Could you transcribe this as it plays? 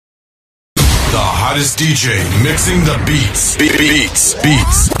hottest DJ mixing the beats. Beats.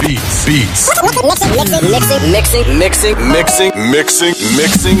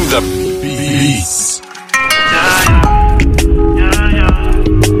 Mixing the beats.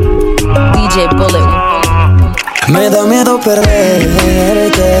 DJ Bullet. Me da miedo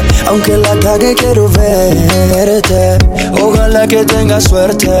perderte, aunque la cague quiero verte. Ojalá que tengas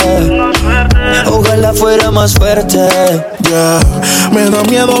suerte, ojalá fuera más fuerte. Yeah. Me da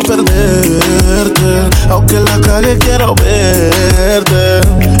miedo perderte, aunque la cague quiero verte.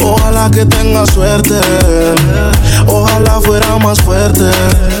 Ojalá que tengas suerte, ojalá fuera más fuerte.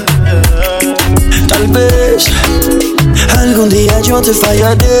 Tal vez algún día yo te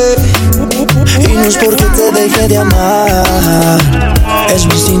fallaré, y no es porque te deje de amar, es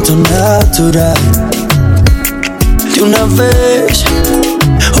mi instinto natural. De una vez,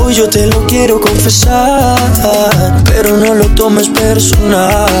 hoy yo te lo quiero confesar, pero no lo tomes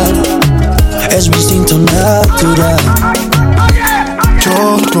personal, es mi instinto natural.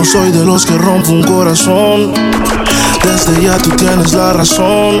 Yo no soy de los que rompo un corazón, desde ya tú tienes la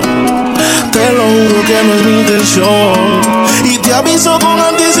razón. Te lo juro que no es mi intención, y te aviso con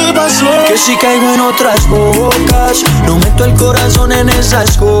anticipación que si caigo en otras bocas, no meto el corazón en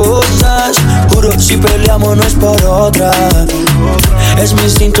esas cosas. Juro, si peleamos no es por otra, es mi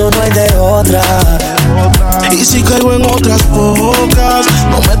instinto, no hay de otra. Y si caigo en otras bocas,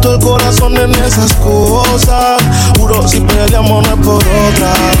 no meto el corazón en esas cosas. Juro, si peleamos no es por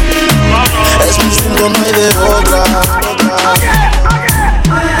otra, es mi instinto, no hay de otra.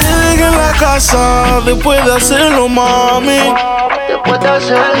 Llegué en la casa después de hacerlo, mami. Después de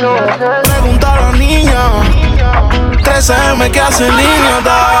hacerlo, pregunta a la niña 13M que hace en línea,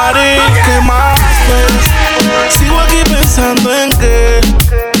 daddy. ¿Qué más, pues? Sigo aquí pensando en qué.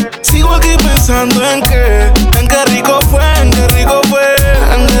 Sigo aquí pensando en qué. En qué rico fue, en qué rico fue.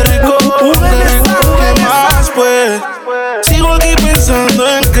 En qué rico, en qué rico. ¿Qué más, pues? Sigo aquí pensando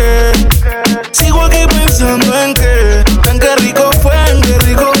en qué. Sigo aquí pensando en qué. En qué rico fue, en qué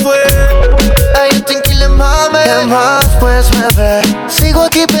rico fue. Ay, tranquila, mami. ¿Qué más, pues, bebé? Sigo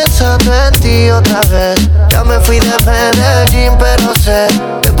aquí pensando en ti otra vez. Ya me fui de Medellín, pero sé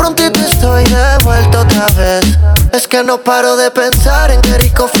que prontito estoy de vuelta otra vez. Es que no paro de pensar en qué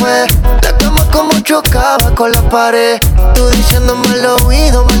rico fue. La cama como chocaba con la pared. Tú diciéndome al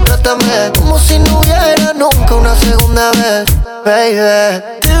oído, maltrátame como si no hubiera nunca una segunda vez, baby.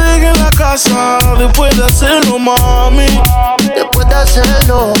 Llegué en la casa después de hacerlo, mami. Después de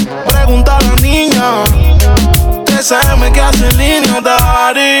hacerlo, pregunta a la niña 13M que hace en línea,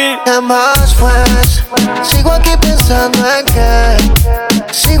 daddy. ¿qué más, pues? Sigo aquí pensando en qué.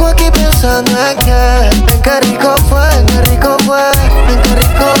 Sigo aquí pensando en qué. En qué rico fue, en qué rico fue. En qué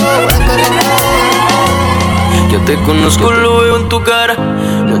rico, en qué rico. Yo te conozco, lo veo en tu cara.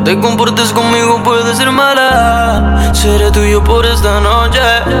 No te comportes conmigo, puedes ser mala. Seré tuyo por esta noche.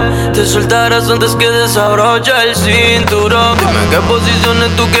 Te soltarás antes que desabroche el cinturón. Dime qué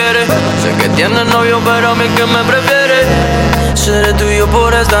posiciones tú quieres. Sé que tienes novio, pero a mí que me prefieres. Seré tuyo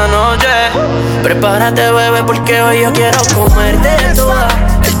por esta noche. Prepárate, bebé, porque hoy yo quiero comerte toda.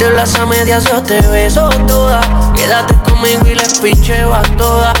 Él te las a medias, yo te beso toda. Quédate conmigo y les picheo a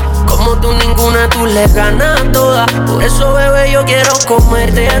todas. Como tú ninguna, tú le ganas toda. Por eso, bebé, yo quiero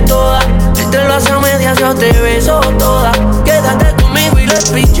comerte toda. Él te lo hace a medias, yo te beso toda. Quédate conmigo y les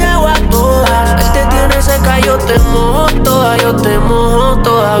picheo a todas. Él te tiene seca, yo te mojo toda. Yo te mojo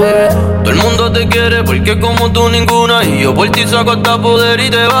toda, bebé. Todo el mundo te quiere porque como tú ninguna. Y yo por ti saco hasta poder y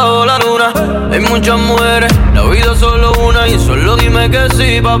te bajo la luna. Hay muchas mujeres, la vida es solo una. Y solo dime que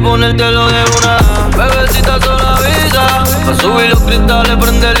sí, pa' ponértelo de una. Bebecita, sola avisa. Pa' subir los cristales,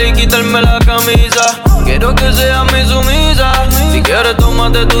 prenderle y quitarme la camisa. Quiero que seas mi sumisa. Si quieres,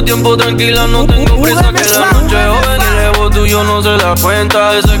 tómate tu tiempo, tranquila, no tengo prisa. Que la noche es joven y el jevo tuyo no se da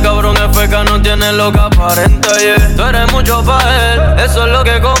cuenta. Ese cabrón es feca, no tiene lo que aparenta, yeah. Tú eres mucho pa' él, eso es lo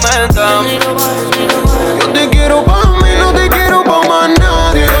que comentan. Yo te quiero pa' mí, no te quiero pa' más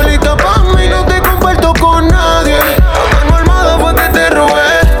nadie. Solita pa' mí, no te comparto con nadie. La mano armada fue que te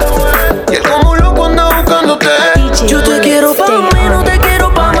robé, y él como un loco anda buscándote. Yo te quiero pa' mí, no te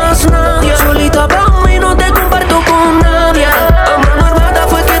quiero pa' más nadie. Solita pa' mí, no te comparto con nadie. A mano armada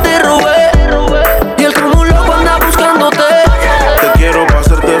fue que te robé, y él como un loco anda buscándote. Te quiero pa'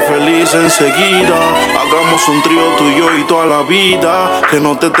 hacerte feliz enseguida. Hagamos un trío tú y yo y toda la vida. Que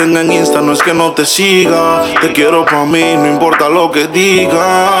no te tenga en Insta, no es que no te siga. Te quiero pa' mí, no importa lo que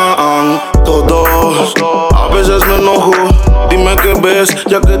digan todos. A veces me enojo, dime qué ves,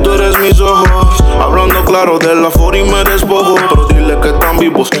 ya que tú eres mis ojos. Hablando claro de la for y me despojo. Pero dile que están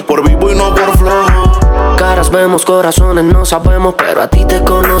vivos, por vivo y no por flojo. caras vemos, corazones no sabemos, pero a ti te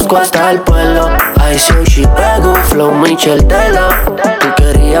conozco hasta el pueblo. I say she pego, flow Michel Tela. Tú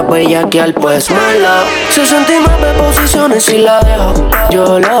querías bellaquear, pues mala. 69 posiciones y la dejo.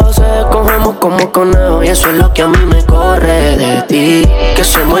 Yo lo sé, cogemos como conejo. Y eso es lo que a mí me corre de ti. Que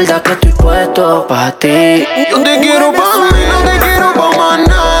se muerda que estoy puesto pa' ti. Yo te quiero pa' mí, no te quiero pa' más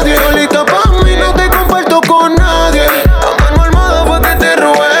nadie. Solita pa' mí, no te comparto con nadie. La mano armada fue que te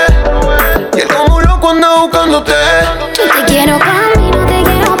robé. Y el como loco anda buscándote. Yo te quiero pa' mí, no te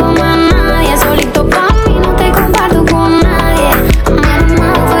quiero pa' más nadie. Solito pa' mí, no te comparto con nadie. La mano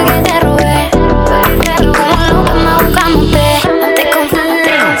armada fue que te robé. Y el como loco anda buscándote. No te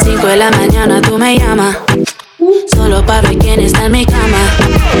confundas. 5 de la mañana tú me llamas, solo para ver quién está en mi cama.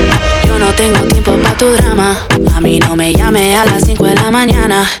 Yo no tengo tiempo pa' tu drama. A mí no me llame a las 5 de la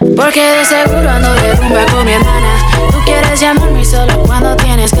mañana, porque de seguro ando de rumba con mi hermana. Tú quieres llamarme solo cuando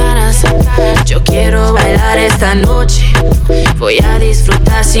tienes ganas. Yo quiero bailar esta noche, voy a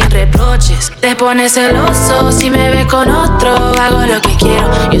disfrutar sin reproches. Te pones celoso si me ves con otro. Hago lo que quiero,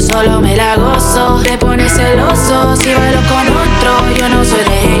 yo solo me la gozo. Te pones celoso si bailo con otro. Yo no soy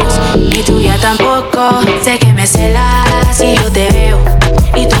de ellos, ni tuya tampoco. Sé que me celas si yo te veo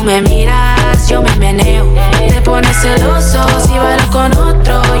y tú me miras, yo me meneo. Te pones celoso si bailo con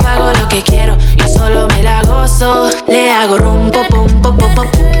otro. Yo hago lo que quiero, yo solo me la gozo. Le hago rum, pum, pum, pum, pum, pum.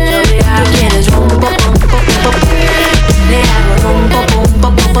 Tú quieres rum, pum, pum, pum, pum. Le hago rum, pum, pum,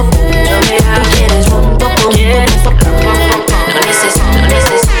 pum, pum, pum. Tú quieres rum, pum, pum, pum, pum. No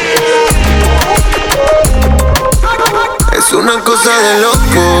necesito. Es una cosa de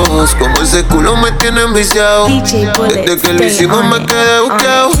locos, como ese culo me tiene enviciado. Desde que lo hicimos me quedé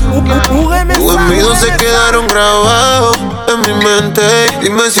buqueado. Tus gemidos se quedaron grabados en mi mente.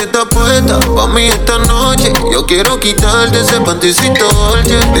 Dime si estás puesta pa' mí esta noche. Yo quiero quitarte ese panticito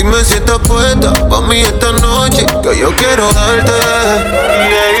dolce. Dime si estás puesta pa' mí esta noche, que yo quiero darte.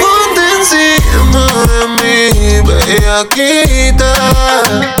 Ponte encima de mí, bellaquita.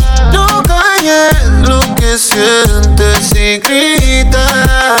 No calles lo que sientes y grita.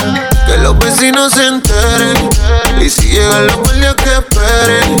 Que los vecinos se enteren. Y si llegan los guardias que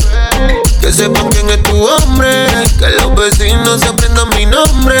esperen. Que sepan quién es tu hombre. Que los vecinos se aprendan mi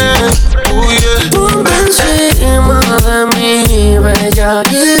nombre. Ponte encima de mí,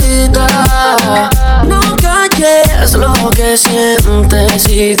 bellaquita. No calles lo que sientes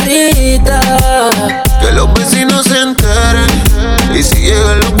y grita. Que los vecinos se enteren. Y si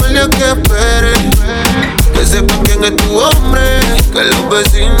llegan los guardias que esperen. Que sepan quién es tu hombre. Que los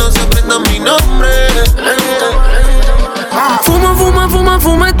vecinos se aprendan mi nombre. Fuma, fuma, fuma,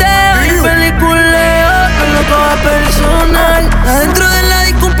 fumeteo y peliculeo. No lo cojas personal. Adentro de la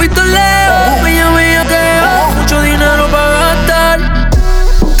disco un pistoleo. Bella, bella que mucho dinero para gastar.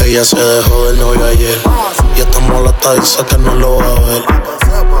 Ella se dejó del novio ayer y está molesta, dice que no lo va a ver.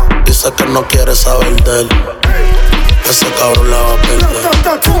 Dice que no quiere saber de él. Ese cabrón la va a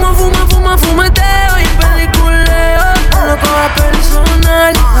perder. Fuma, fuma, fuma, fumeteo y peliculeo. No lo cojas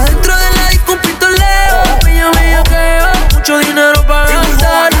personal. Adentro de la disco un pistoleo. Bella, bella que mucho dinero para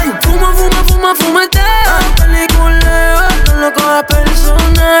gastar. Fuma, fuma, fuma, fumeteo y peliculeo. No lo cojas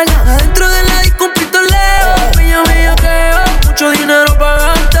personal. Adentro de la disco un pistoleo. Bella, bella que mucho dinero para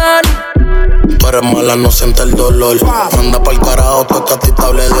gastar. Tú eres mala, no siente el dolor. Manda pa'l carajo, tú que a ti te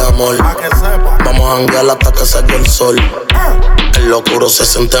hable de amor. Vamos a janguear hasta que salga el sol. En lo oscuro se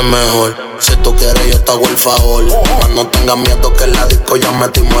siente mejor. Si tú quieres yo te hago el favor. Mas no tengas miedo que en la disco ya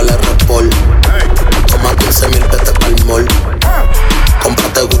metimos el R-Pol. Toma 15,000, vete pa'l mall.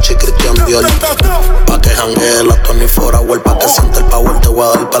 Cómprate Gucci, Christian Dior. Pa' que janguee la 24 hour. Pa' que siente el power, te voy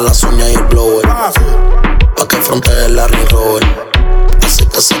a dar pa' las uñas y el blower. Pa' que frontee el Larry Rover. Así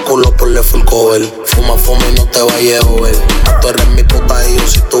que ese culo ponle full cover. Fuma, fuma y no te vayas a joder. Tú eres mi puta y yo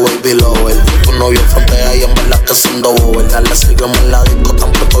soy tu baby lover. Tu novio frontea y en verdad que son dover. Dale, sígueme en la disco,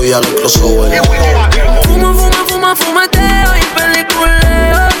 tampoco ya los crossover. Fuma, fuma, fuma, fumeteo y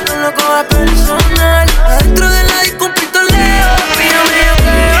peliculeo. No lo cojas personal. Adentro de la disco un pistoleo. Mía, mía,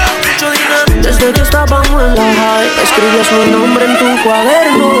 que mucho dinero. Desde que estábamos en la high, escribías mi nombre en tu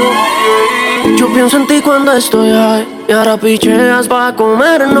cuaderno. Yo pienso en ti cuando estoy high. Y ahora picheas pa'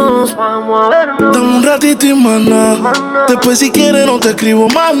 comernos. Vamos a vernos. Dame un ratito y maná. Después si quieres no te escribo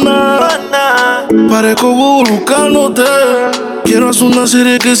más nada. Parezco Google buscándote. Quiero hacer una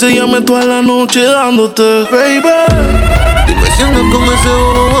serie que se llame toda la noche dándote, baby. Dime si andas con ese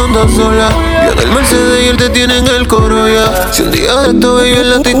bobo, andas sola. Yo en el Mercedes y él te tiene en el coro ya. Si un día de esto baby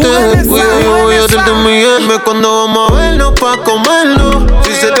el a ti te descuida, yo voy a hacerte mi M cuando vamos a vernos pa' comernos.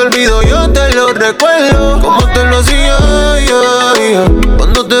 Si se te olvidó yo te lo recuerdo. Como te lo hacía,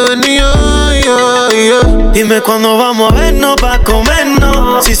 cuando te venía, Dime cuándo vamos a vernos pa'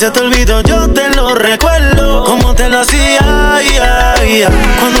 comernos. Si se te olvidó yo te lo recuerdo. Como te lo hacía,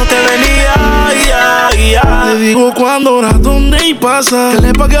 cuando te venía, Te digo cuándo, hora, dónde y pasa. Que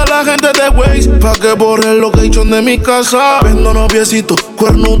le pague a la gente de Waze pa' que borre el location de mi casa. Vendo noviecito,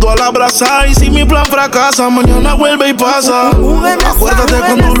 cuernudo a la brasa. Y si mi plan fracasa, mañana vuelve y pasa. Acuérdate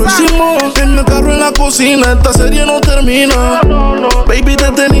cuando lo hicimos en el carro, en la cocina. Esta serie no termina. Baby,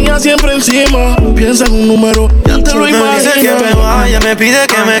 te tenía siempre encima. Piensa en un número, ya te lo imaginas. Me dice que me vaya, me pide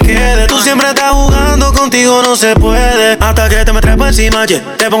que me quede. Tú siempre estás jugando, contigo no se puede. Hasta que te me trepo encima,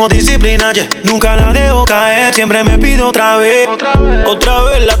 yeah. Te pongo disciplina, yeah. Nunca la dejo caer, siempre me pide otra vez. Otra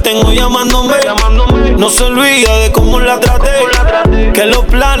vez la tengo llamándome. No se olvida de cómo la traté. Que los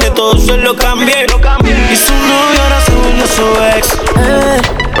planes todos se los cambié. Y su novio ahora se vuelve su ex.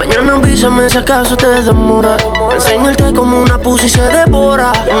 Mañana avísame si acaso te demora. Enseñarte como una pussy se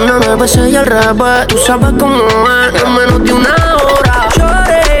devora. Una vez y al revés, tú sabes cómo es. En menos de una hora.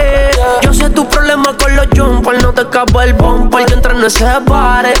 Lloré. Yo sé tu problema con los jumpers. No te escapa el bumper que entra en ese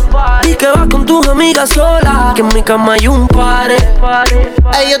pare. Di que vas con tus amigas solas, que en mi cama hay un pare.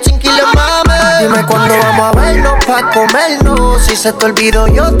 Ey, yo tranquilo, mami. Dime cuándo vamos a vernos pa' comernos. Si se te olvidó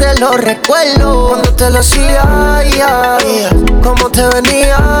yo te lo recuerdo. Cuando te lo hacía, como te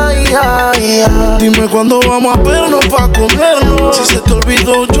venía, Dime cuándo vamos a vernos pa' comernos. Si se te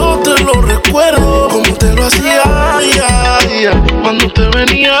olvidó yo te lo recuerdo. Como te lo hacía, cuando te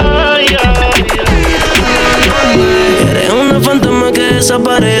venía, Eres una fantasma que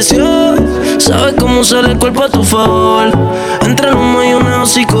desapareció. Sabes cómo usar el cuerpo a tu favor. Entre el humo y un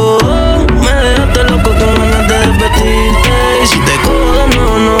hocico. Me dejaste loco con ganas de repetirte. Y si te cojo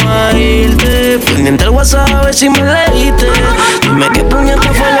no va a irte. Pendiente el WhatsApp a ver si me leíste. Dime qué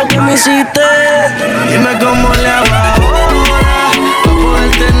puñeta fue lo que me hiciste. Dime cómo le hago ahora pa'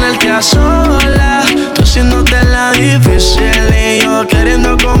 poder tenerte a sola. Tú haciéndote la difícil y yo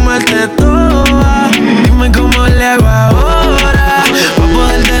queriendo comerte toda. Dime cómo le hago ahora pa'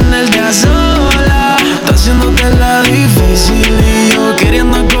 poder tenerte a sola. Tú haciéndote la difícil y yo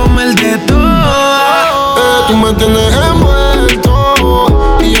queriendo comerte toda. Tú me tienes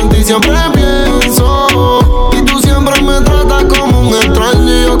envuelto y yo en ti siempre pienso. Y tú siempre me tratas como un extraño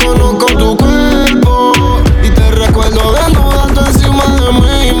y yo conozco tu cuerpo. Y te recuerdo desnudando encima de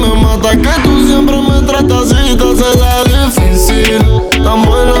mí. Me mata que tú siempre me tratas así. Te hace la difícil, tan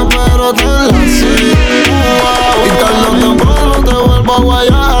buena pero tan así. Y tarde o temprano te vuelvo a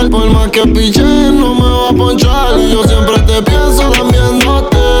guayar. Por más que piche no me va a ponchar. Y yo siempre te pienso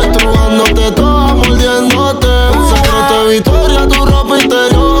lamiéndote, estrujándote toda, mordiéndote. Un secreto de victoria, tu ropa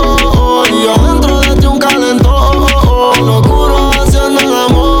interior. Y yo dentro de ti un calentón. Locuro haciendo el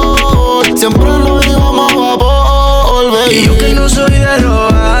amor. Siempre nos íbamos a vapor, baby. Y yo que no soy de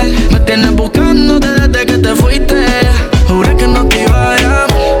rogar, me tienes buscando desde que te fuiste. Juré que no te iba a llamar,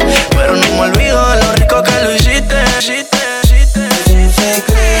 pero no me olvido de lo rico que lo hiciste. Sin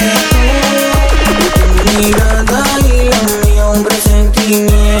secreto, tu mirada y la mía un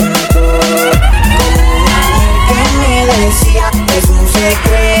presentimiento. Como un ángel que me decía, es un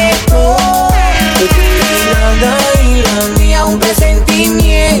secreto. Tu mirada y la mía un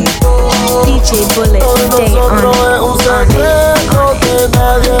presentimiento. DJ Bullet, stay Nosotros on. es un secreto que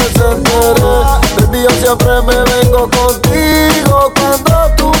nadie se entere. Baby, yo siempre me vengo contigo cuando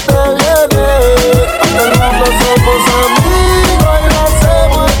tú te vienes. Hasta el mundo somos amigos y lo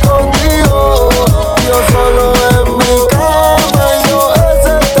hacemos contigo. Yo solo en mi cama y yo es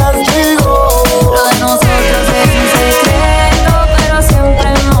el testigo. Lo de nosotros es un secreto, pero siempre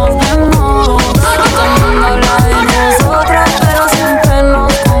nos vemos. Y todo el mundo habla de nosotros, pero siempre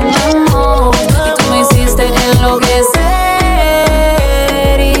nos comemos. Y tú me hiciste enloquecer,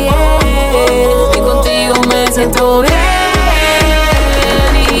 y contigo me siento bien.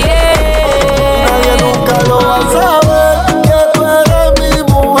 Nadie nunca lo va a saber que tú eres mi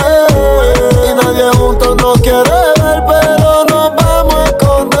mujer. Y nadie juntos nos quiere ver, pero nos vamos a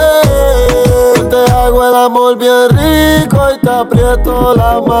esconder. Te hago el amor bien rico y te aprieto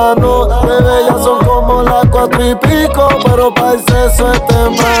la mano. Bebé, ya son como las 4:00 pero para el sexo es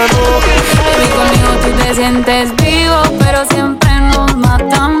temprano. Baby, conmigo tú te sientes vivo, pero siempre nos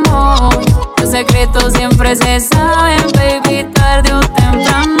matamos. Los secretos siempre se saben, baby, tarde o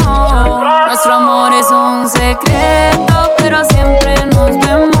temprano. Nuestro amor es un secreto, pero siempre nos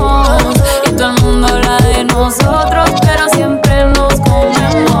vemos. Y todo el mundo habla de nosotros, pero siempre nos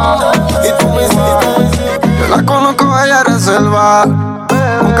comemos. Y tú me hiciste, yo la conozco, ella es reservada.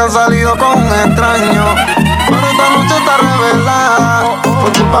 Nunca ha salido con un extraño, pero esta noche está revelada.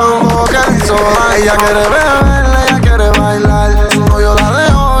 Por culpa de un juego que hizo. Ella quiere beber, ella quiere bailar. Su novio la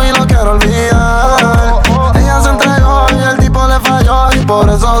dejó y lo quiero olvidar. por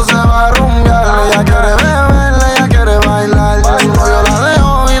eso se va a rumbear. Ella quiere beber, ella quiere bailar. Su novio la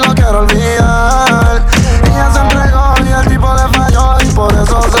dejó y lo quiere olvidar. Ella se entregó y el tipo le falló y por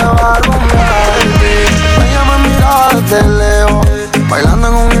eso se va a rumbear. Ella me miraba desde lejos, bailando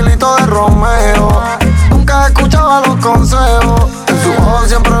en un hilito de Romeo. Nunca escuchaba los consejos, en su ojos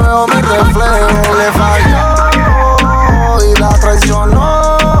siempre veo mi reflejo. Le falló y la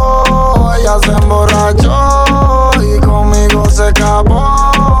traicionó. Ella se emborrachó y conmigo se escapó.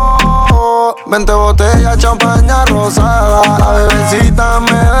 20 botellas, champaña rosada. La bebecita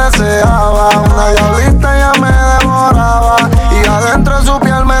me deseaba. Una diablita ya me devoraba y adentro de su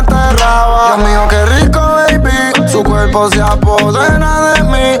piel me enterraba. Dios mío, qué rico, baby. Su cuerpo se apodera de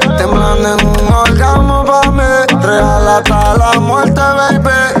mí, temblando en un orgasmo pa' mí. Real hasta la muerte, baby.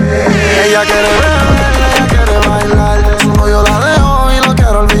 Ella quiere beber, ella quiere bailar. Su novio la dejó y lo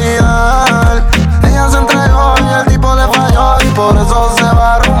quiere olvidar. Ella se entregó y el tipo le falló y por eso se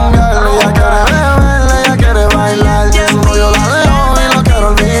va a rumbear. Ella quiere beber, ella quiere bailar. Su novio la dejó y lo quiere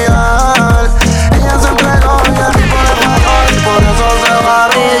olvidar. Ella se entregó y el tipo le falló y por eso se va a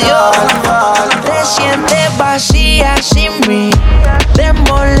rumbear. Te sientes vacía sin mí. Te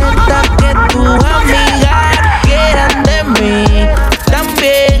molesta que tus amigas quieran de mí.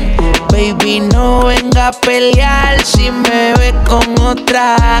 También, baby, no venga a pelear si me ves con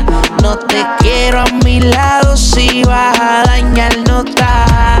otra. No te quiero a mi lado si vas a dañar nota.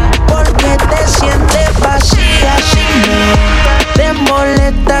 Porque te sientes vacía sin mí. Te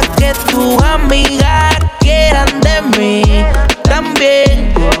molesta que tus amigas quieran de mí.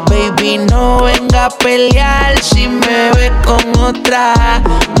 También, baby, no venga a pelear si me ves con otra.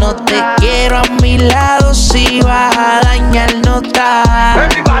 No te quiero a mi lado si vas a dañar nota.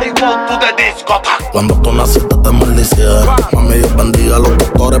 Everybody go to the discotheque. Cuando tú naciste te maldicieron. Mami, Dios bendiga a los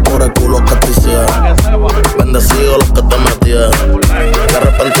doctores por el culo que te hicieron. Bendecido los que te metieron. Que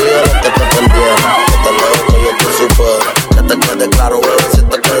arrepentido los que te perdieron. Que te leo que yo te supero. Que te quede claro, bebé, si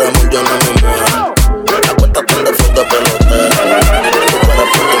te queda muy yo no me muero. La cuenta tan de fútbol de pelotero.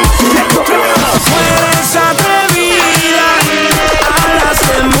 Fueres atrevida,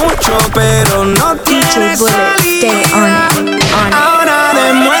 hablaste mucho, pero no tienes salida. Ahora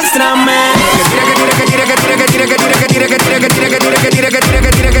demuéstrame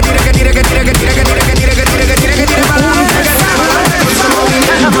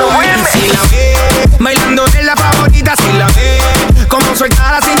si la ve, bailando en la favorita, si la ve, como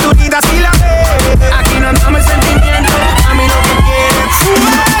suelta la cinturita, si la ve, aquí no andamos el sentimiento, a mí lo que quieres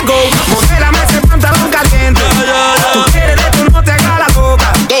fuego, modélame ese pantalón caliente, tú quieres de tú no te hagas la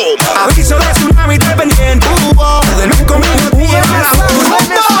boca, aviso de tsunami estoy pendiente, de no conmigo te lleva la boca,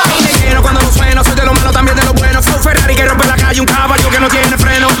 y cuando lo sueno, soy de lo malo también de lo bueno, fue un Ferrari que rompe la calle, un caballo que no tiene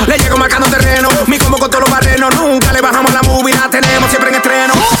freno, le llego marcando terreno, mi combo con todos los barrenos, nunca le bajamos la movie, la tenemos siempre en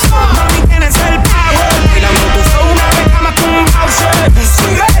estreno, mami tienes el power, bailando tu flow, una vez más con un bounce,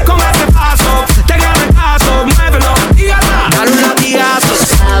 sigue con ese paso, te gana el paso, muévelo, dígala, dale un latigazo,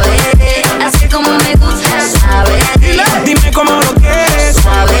 Suave, así como me gusta, suave. dime cómo lo quieres,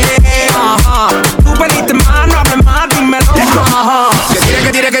 Suave. ajá, tú pediste más, no hables más, dímelo, ajá,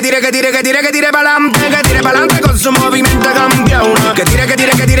 que tire pa'lante con su movimiento campeón, que tire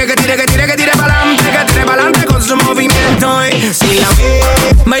pa'lante con su movimiento, y si la ve,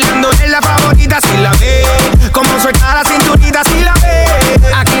 bailando en la favorita, si la ve, como suelta la cinturita, si la ve,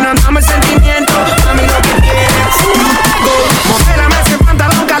 aquí no andamos el sentimiento, a mí lo que quieres fuego, modélame ese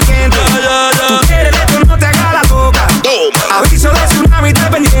pantalón caliente, tú quieres de tú no te hagas la boca, aviso de tsunami estoy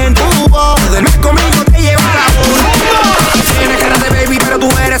pendiente, del mes conmigo te lleva la boca, tienes cara de baby pero tú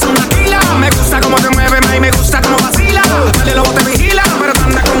eres una tila, me gusta como te mueves, me gusta como vacila, dale lobo te vigila, pero tú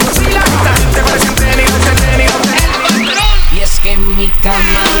andas con Godzilla, esta gente parece un tenis. Y es que en mi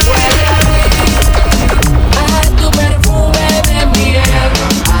cama huele a tu perfume de miel,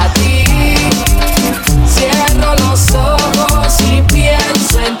 a ti. Cierro los ojos y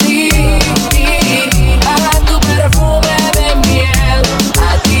pienso en ti. A tu perfume de miel, a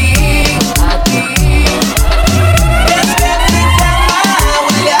ti, a ti. Es que en mi cama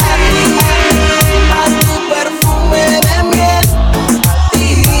huele a tu perfume de miel, a ti.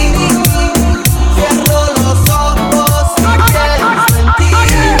 Cierro los ojos y pienso en ti.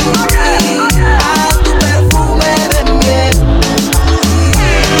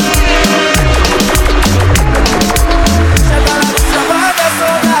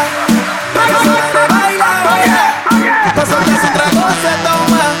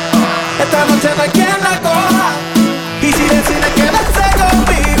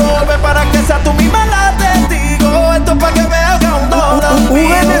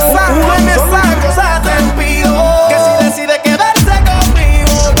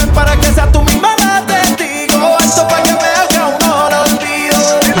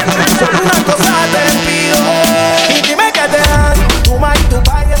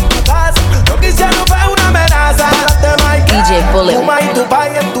 y tu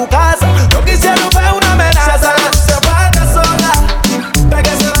país en tu casa. No quisiera ver una amenaza. Se baja sola, pa'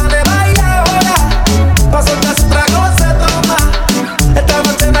 que se vale baila ahora. Pa' soltarse un trago se toma. Esta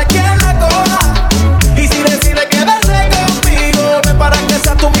noche no hay quien la coja. Y si decide quedarse conmigo, ven para que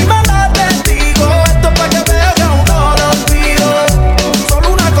sea tú misma la testigo. Esto es pa' que vea que aún no lo olvido. Solo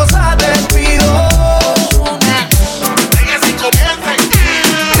una cosa te pido.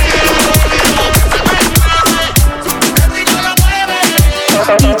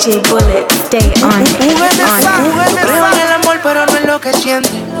 DJ Bullet, stay on it. Creo en el amor, pero no es lo que siente.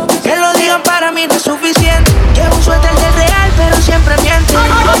 Que lo digan para mí no es suficiente. Llevo un suéter de real, pero siempre miente.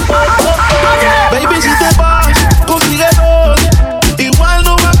 Baby, si te vas, consigue dos. Igual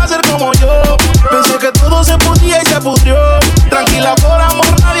no van a ser como yo. Pensé que todo se podía y se pudrió. Tranquila, por amor,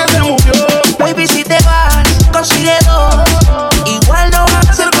 nadie se murió. Baby, si te vas, consigue dos. Igual no van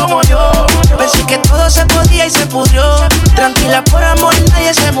a ser como yo. Pensé que todo se podía y se pudrió. Tranquila, por amor,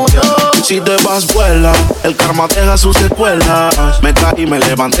 nadie se murió. Si te vas, vuela. El karma deja sus secuelas. Me caí y me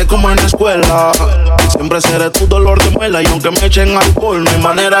levanté como en la escuela. Siempre seré tu dolor de muela. Y aunque me echen alcohol, no hay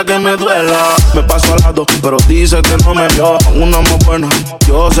manera que me duela. Me paso al lado, pero dice que no me vio. Una más buena,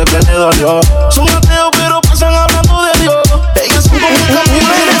 yo sé que le dolió. Son ateos, pero pasan hablando de Dios. Ellas son como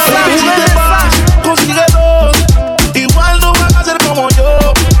caminos en el flash. Si te vas, consigue dos. Igual no van a ser como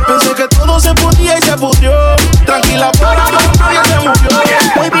yo. Pensé que todo se podía y se pudrió. Tranquila, por amor, nadie se murió.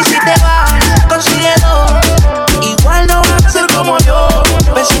 Baby, si te vas, consigue dos. Igual no van a ser como yo.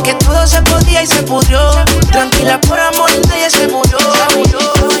 Pensé que todo se podía y se pudrió. Tranquila, por amor, nadie se murió.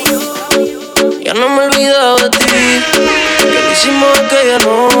 Ya no me he olvidado de ti. Que lo hicimos aquella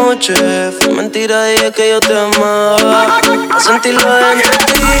noche. Fue mentira, dije que yo te amaba. A sentirlo dentro de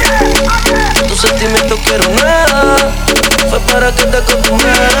ti. Tus sentimientos quiero nada. Fue para que te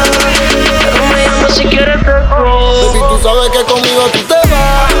acostumbraras. Pero me llamas si quieres te Baby, tú sabes que conmigo tú te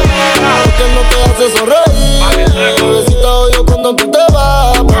vas. Porque no te hace sonreír. Bebecita odio cuando tú te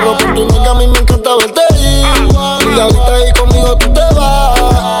vas. Pero por tu nega a mí me encanta verte ir. Y ahorita ahí conmigo tú te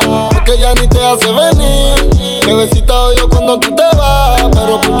vas. Porque ya ni te hace venir. Bebecita odio cuando tú te vas.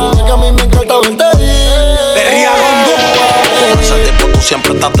 Pero por tu nega a mí me encanta verte ir. Ese tipo tú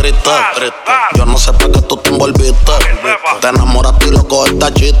siempre estás triste. Yo no sé para qué tú te envolviste. Te enamoraste y loco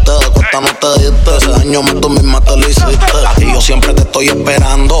esta chiste. De cuesta no te diste. Ese daño tú misma te lo hiciste. Y yo siempre te estoy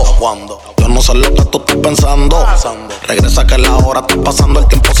esperando. Yo no sé lo que tú estás pensando. Regresa que la hora está pasando. El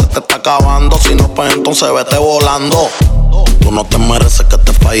tiempo se te está acabando. Si no, pues entonces vete volando. Tú no te mereces que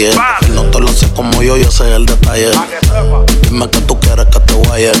te falle. Y no te lo haces como yo, y ese es el detalle. Dime que tú quieres que te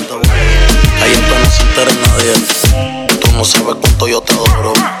vaya. Ahí esto no se entere nadie. Tú no sabes cuánto yo te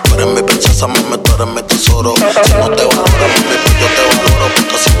adoro. Tú eres mi princesa, mami, tú eres mi tesoro. Si no te valoro, mami, pues yo te valoro.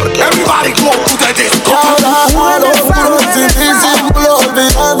 Porque siempre quiero Everybody go to the disco. Ahora puro sin disimulo.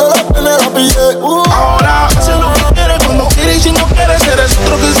 Olvidando la pena la pillé. Ahora hace lo que quiere, cuando quiere y si no quiere, eres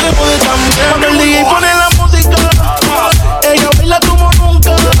otro que se puede cambiar. Cuando el DJ pone la música, ella baila como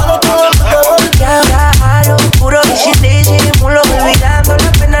nunca. Y ahora lo puro y sin disimulo. Olvidando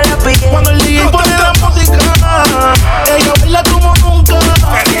la pena la pillé. Cuando el DJ pone la música, ella baila como nunca.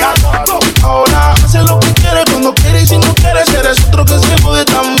 Ahora hace lo que quiere, cuando quiere y si no quiere, eres otro que se puede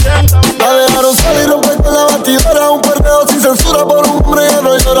también. La dejaron salir, romper con la batidora. Un perreo sin censura por un hombre que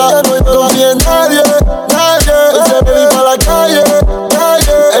no llora. No confía en nadie, nadie. Hoy se viene pa' la calle,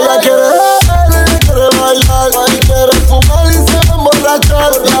 calle. Ella quiere bailar, y quiere fumar y se va a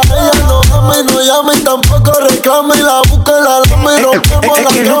emborrachar. Ella no ama y no llama y tampoco reclama. Y la busca en la lama y rompemos la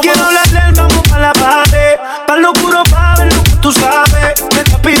que no cama. quiero hablarle, vamos pa' la pared. Pa' lo oscuro pa' ver lo que tú sabes. Me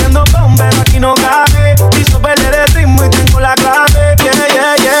estás pidiendo bomba, aquí no cabe. Quiso perder el ritmo y tengo la clave.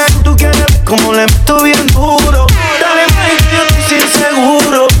 Yeah. Tú quieres ver cómo le meto bien duro. Dale más que yo estoy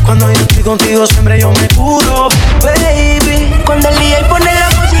inseguro. Cuando yo estoy contigo siempre yo me curo. Baby, cuando el DJ pone la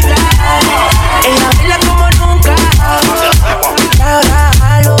música, ella baila como nunca. Y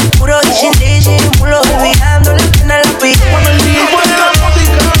ahora lo puro y sin disimulo. Olvidando la pena la pillé. Cuando el DJ pone la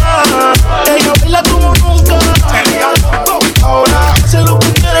música, ella baila como nunca. Ahora hace lo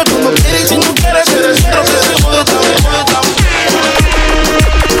que quiere, cuando quiere y si no quiere, eres otro que se puede también.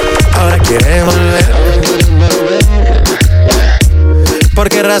 Ahora quiere volver. ¿Por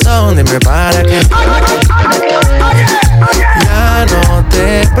qué razón? Dime para qué. Ya no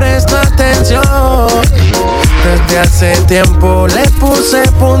te presto atención. Desde hace tiempo le puse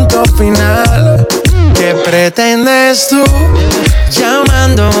punto final. ¿Qué pretendes tú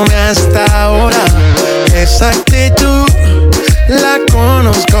llamándome hasta ahora? Esa actitud la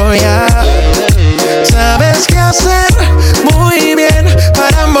conozco ya. Sabes qué hacer muy bien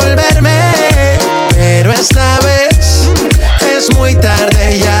para envolverme, pero esta vez es muy muy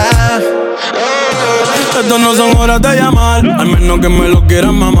tarde ya. Esto no son horas de llamar, al menos que me lo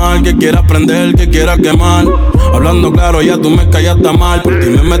quieras mamar, que quieras prender, que quieras quemar. Hablando claro, ya tú me callaste mal. Por ti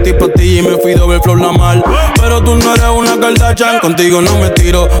me metí pa' ti y me fui doble flow la mal. Pero tú no eres una Kardashian, contigo no me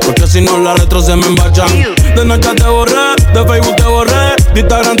tiro, porque si no las retros se me embachan. De noche te borré, de Facebook te borré, de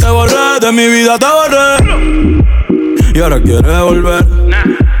Instagram te borré, de mi vida te borré. Y ahora quieres volver,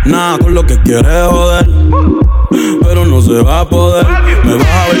 nada con lo que quieres joder, pero no se va a poder. Me vas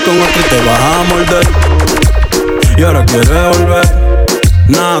a ver con otro y te vas a morder. Y ahora quieres volver,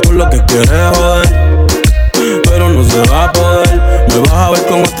 nada con lo que quieres joder, pero no se va a poder. Me vas a ver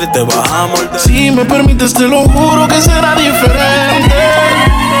con otro y te vas a morder. Si me permites te lo juro que será diferente.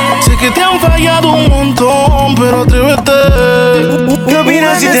 Sé que te han fallado un montón, pero atrévete. ¿Qué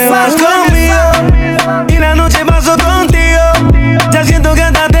opinas si te vas conmigo? Y la noche paso contigo. Ya siento que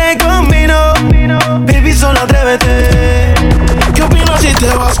hasta te combino. Baby, solo atrévete. ¿Qué opinas si te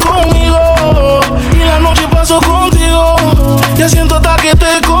vas conmigo? Y la noche paso contigo. Ya siento hasta que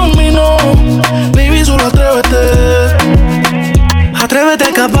te combino. Baby, solo atrévete. Atrévete a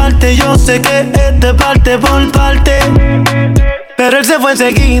escaparte, yo sé que es de parte por parte. Pero él se fue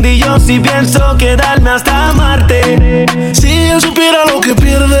enseguida y yo sí pienso quedarme hasta Marte. Si él supiera lo que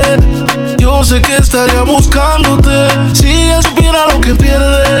pierde, yo sé que estaría buscándote. Si él supiera lo que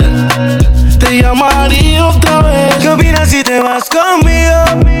pierde, te llamaría otra vez. ¿Qué opinas si te vas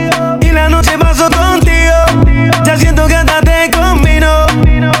conmigo? Y la noche paso contigo. Ya siento que hasta te combino.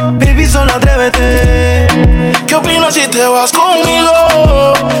 Baby, solo atrévete. ¿Qué opinas si te vas conmigo?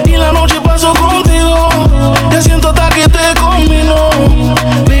 Y la noche paso contigo. Ya siento hasta que te combino.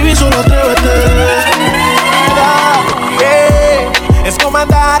 Baby, solo atrévete. Es como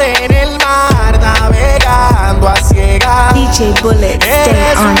andar en el mar, navegando a ciegas. DJ Bullet, stay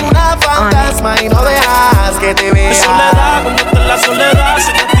Eres on it. una fantasma y no dejas que te vea. Es soledad, cuando está en la soledad,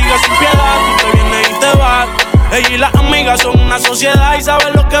 se castiga sin piedad. Tú te vienes y te vas. Ella y las amigas son una sociedad y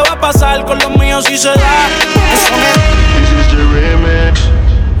saben lo que va a pasar con los míos si se da.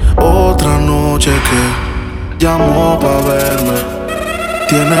 Otra noche que llamó pa' verme.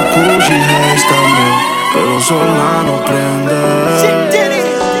 Tiene Gucci Haze también, pero sola no prende.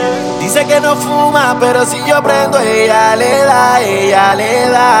 Dice que no fuma, pero si yo prendo, ella le da, ella le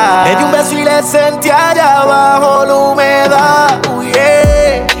da. Le di un beso y le sentí allá abajo la humedad.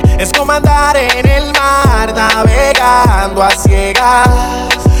 Yeah. Es como andar en el mar, navegando a ciegas.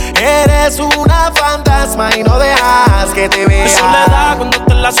 Eres una fantasma y no dejas que te vea. Es soledad, cuando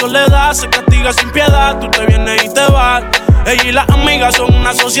está en la soledad, se castiga sin piedad. Tú te vienes y te vas. Ella y las amigas son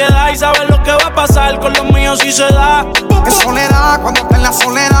una sociedad y saben lo que va a pasar con los míos si se da. Es soledad, cuando está en la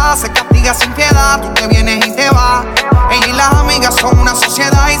soledad, se castiga sin piedad. Tú te vienes y te vas. Ella y las amigas son una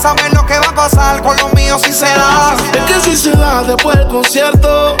sociedad y saben lo que va a pasar con los míos si se da. Es que si se da después del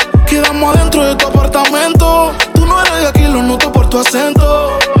concierto, quedamos adentro de tu apartamento. Tú no eres de aquí, lo noto por tu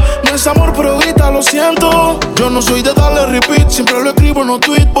acento. No es amor, pero grita, lo siento. Yo no soy de darle repeat, siempre lo escribo en un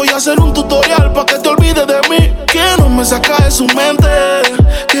tweet. Voy a hacer un tutorial pa' que te olvides de mí. Que no me saca de su mente,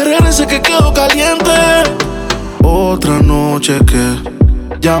 querer ese que quedó caliente. Otra noche que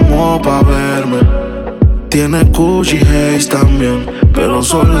llamó pa' verme. Tiene Gucci Haze también, pero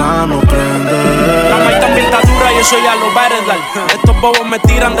sola no prende. La maíz también está dura y eso ya lo va a heredar. Estos bobos me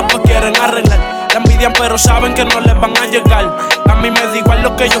tiran, después quieren arreglar. La envidian pero saben que no les van a llegar. A mí me da igual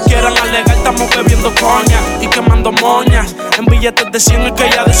lo que ellos quieran alegar. Estamos bebiendo coña y quemando moñas. En billetes de 100 es que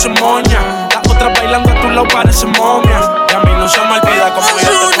ella de su moña. Las otras bailando a tu lado parecen momias. Y a mí no se me olvida como yo te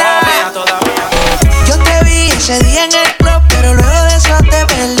comía todavía. Yo te vi ese día en el club, pero luego de eso te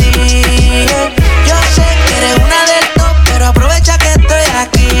perdí. Yo sé que eres una del top, pero aprovecha que estoy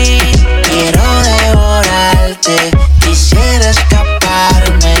aquí. Quiero devorarte, quisiera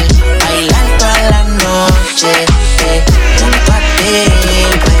escaparme, bailar toda la noche, junto a ti,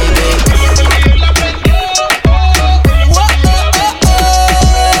 baby.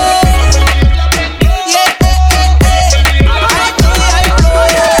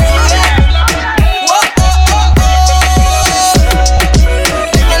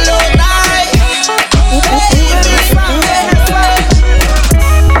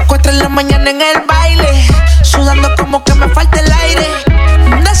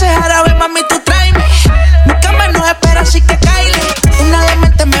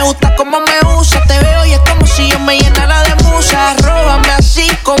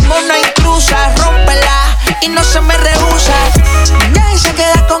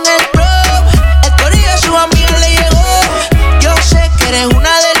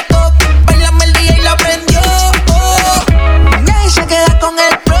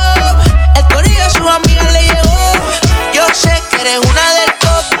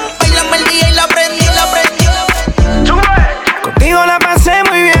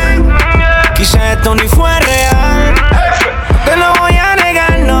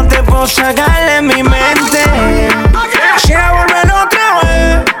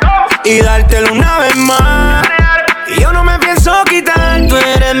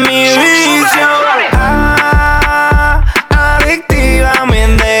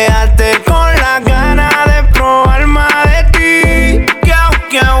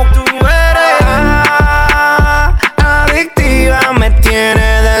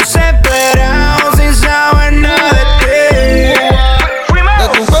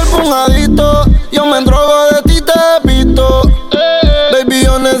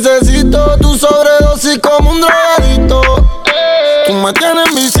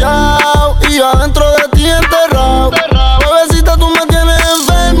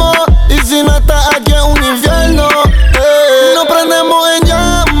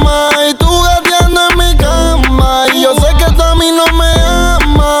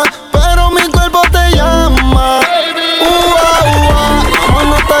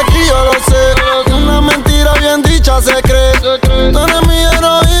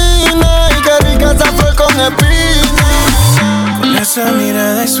 tiene pinta. Con esa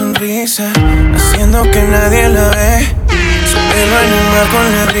mirada y sonrisa, haciendo que nadie la ve. Su pelo en el mar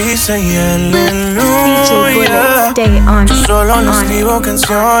con la brisa y aleluya. Yo solo no escribo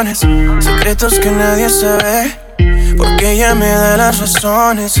canciones, secretos que nadie sabe, porque ella me da las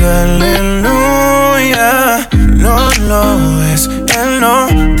razones. Aleluya. No lo ves, él no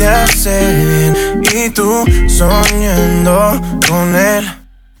te hace bien y tú soñando con él.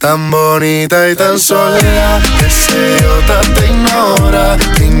 Tan bonita y tan sola, que ese idiota te ignora.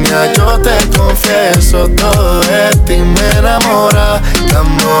 Niña, yo te confieso, todo de ti me enamora.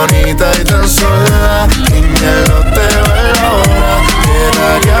 Tan bonita y tan sola, niña, no te valora.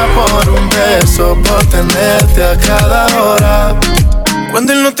 Quedaría por un beso, por tenerte a cada hora.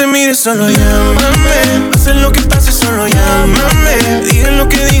 Cuando él no te mire, solo llámame. Pase lo que pase, solo llámame. Digan lo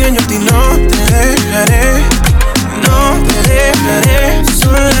que digan, yo a ti no te dejaré. No te dejaré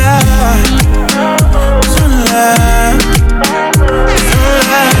sola, sola,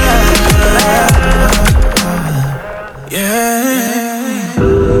 sola. Yeah.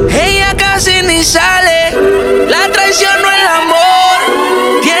 Ella casi ni sale, la traición no el amor.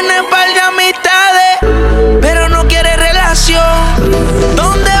 Tiene par de amistades, pero no quiere relación.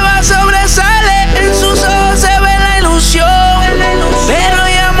 Donde va sobresale, en sus ojos se ve la ilusión. Pero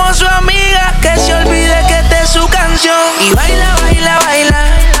llamo a su amiga que se olvide que esta es su canción. Y baila, baila, baila,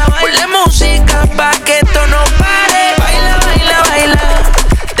 ponle música pa' que esto no pare. Baila, baila, baila,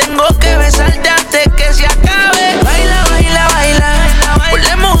 tengo que besarte antes que se acabe. Baila, baila, baila,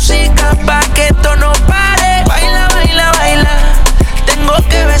 ponle música pa' que esto no pare. Baila, baila, baila, tengo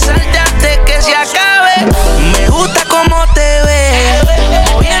que besarte antes que se acabe. Me gusta cómo te ves,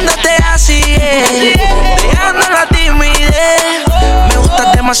 moviéndote así, dejando la timidez. Me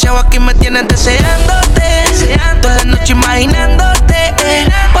gustas demasiado, aquí me tienes deseándote. Toda la noche imaginándote,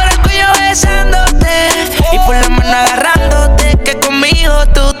 por el cuello besándote y por la mano agarrándote. Que conmigo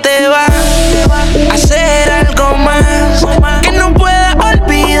tú te vas a hacer algo más que no puedas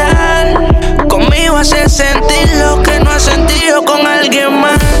olvidar. Conmigo haces sentir lo que no has sentido con alguien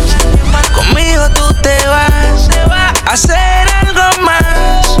más. Conmigo tú te vas a hacer algo más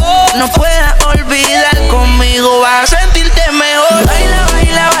que no puedas olvidar. Conmigo vas a sentirte mejor. Baila,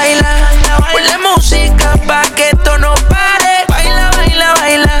 baila, baila, ponle música pa' que esto no pare. Baila, baila,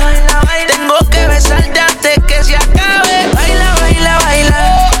 baila, tengo que besarte antes que se acabe. Baila, baila,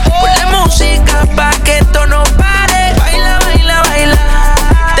 baila, ponle música pa' que esto no pare. Baila, baila, baila,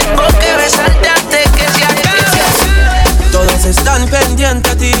 tengo que besarte antes que se acabe. Todos están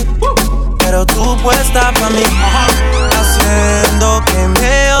pendientes a ti, pero tú puesta pa' mí, haciendo que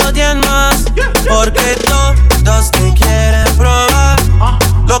me odien más, porque todos te quieren probar.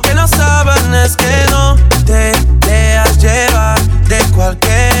 Lo que no saben es que no te dejas llevar de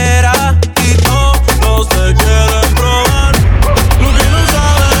cualquiera, y todos te quieren probar. Lo que no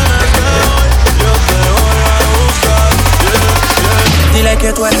saben es que hoy yo te voy a buscar, yeah, yeah. Dile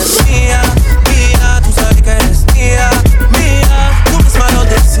que tú eres mía, mía, tú sabes que eres mía, mía. Tú misma lo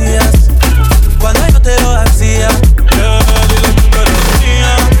decías cuando yo te lo hacía. Yeah, dile que tú eres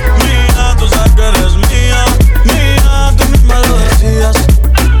mía, mía, tú sabes que eres mía, mía. Tú misma lo decías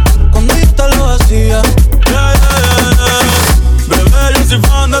cuando yo te lo hacía. Yeah, yeah, yeah. Bebé, yo soy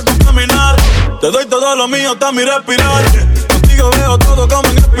fan de tu caminar. Te doy todo lo mío hasta mi respirar. Contigo veo todo como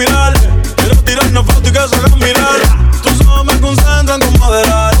en espiral. Quiero tirarnos fotos y que se hagan mirar. Tus ojos me concentran con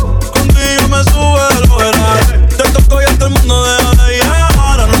moderar. Contigo me sube el overall. Te toco y hasta el mundo deja de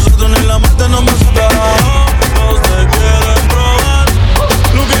llamar. A nosotros ni la muerte nos me separa. Todos te quieren probar.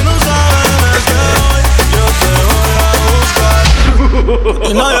 Lo que no saben es que hoy yo te voy a buscar.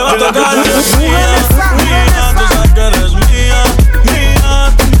 Y nadie va a tocarte. Mía, mía, tú sabes que eres mía,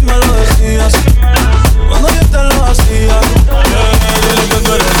 mía. Tú misma lo decías cuando yo te lo hacía. Dile que tú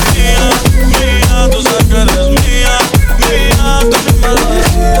eres mía, mía. Tú sabes que eres mía, mía. Tú misma lo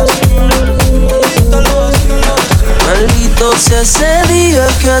decías cuando yo te lo hacía. Maldito sea ese día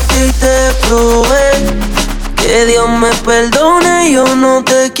que a ti te probé. Que Dios me perdone, yo no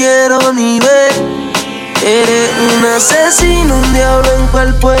te quiero ni ver. Eres un asesino, un diablo en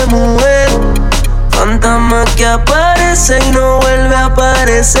cuerpo de mujer. Fantasma que aparece y no vuelve a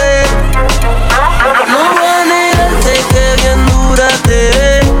aparecer. No voy a negarte que bien dura te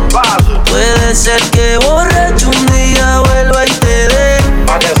ves. Puede ser que borracho un día vuelva y te dé.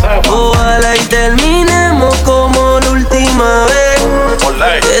 Ojalá y terminemos como la última vez.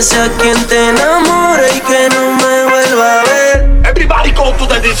 Que sea quien te enamore y que no me vuelva a ver. Everybody go to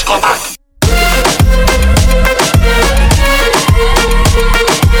the discotheque.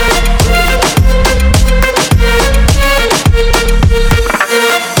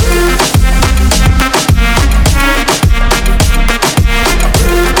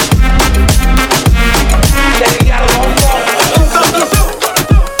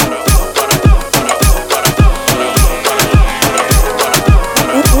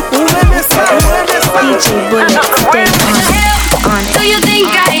 DJ Bullet, stay on it. Do you think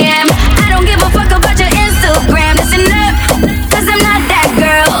I am? I don't give a fuck about your Instagram. Listen up, cause I'm not that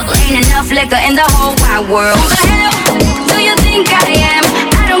girl. Ain't enough liquor in the whole wide world. Who the hell do you think I am?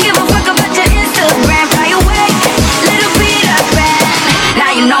 I don't give a fuck about your Instagram. Fly away, little Peter Pan.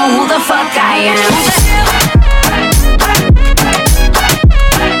 Now you know who the fuck I am. Who the hell?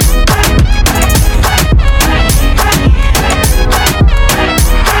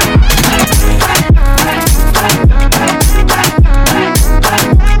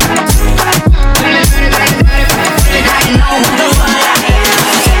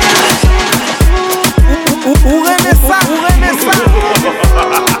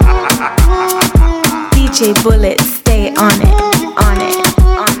 DJ Bullet, stay on it, on it,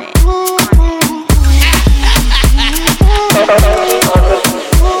 on it,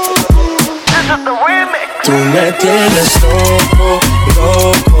 Tú me tienes loco,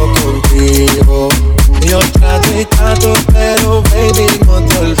 loco contigo. Yo trato y trato, pero baby no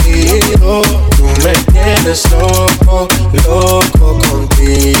te olvido. Tú me tienes loco, loco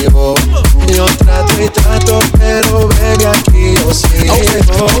contigo. Yo trato y trato, pero baby aquí yo sigo. Okay.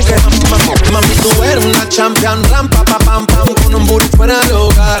 Mami, tú eres una champion, rampa, pa, pam, pam, con un booty fuera de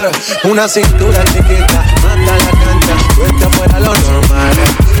hogar. Una cintura chiquita, mata la cancha, cuesta fuera lo normal.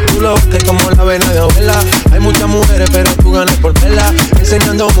 Tú lo ves como la vena de abuela. Hay muchas mujeres, pero tú ganas por vela.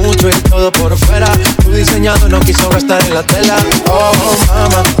 Enseñando mucho y todo por fuera. Tu diseñado no quiso gastar en la tela. Oh,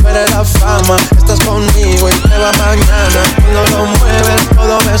 mama, tú eres la fama. Estás conmigo y te va mañana. Cuando lo mueves,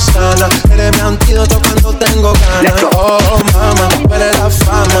 todo me sana. Eres mi antídoto cuando tengo ganas. Oh, mama, tú eres la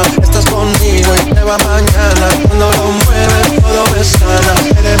fama. Estás conmigo y te va mañana. Cuando lo mueves, todo me sana.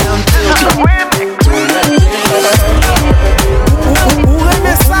 Eres mi antídoto.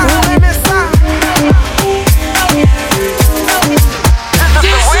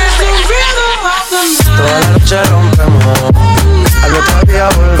 Toda la noche rompemos, al otro día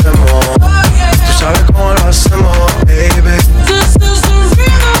volvemos. Tú sabes cómo lo hacemos, baby.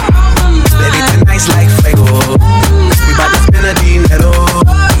 Baby, tonight's like fuego. We bout to spend the dinero.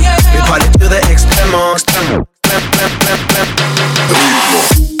 We party to the extremo, extremo.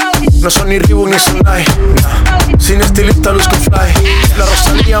 No son ni Reebok ni Sonai, nah. Sin estilista luzco fly. La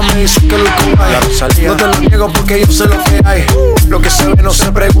Rosalía me dice que luzco guay. No te lo niego porque yo sé lo que hay. Lo que se ve no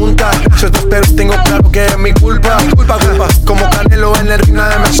se pregunta. Si te espero tengo claro que es mi culpa. Culpa. Como Canelo en el ring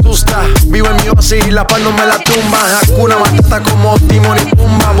nadie me asusta. Vivo en mi oasis y la paz no me la tumba. Hakuna Matata como Timón y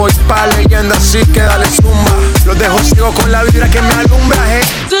Pumba. Voy pa' leyenda así que dale zumba. Los dejo ciego con la vibra que me alumbra,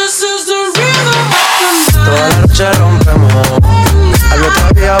 Toda la noche rompemos, al otro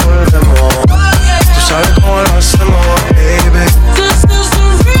día volvemos. Tú sabes cómo lo hacemos, baby.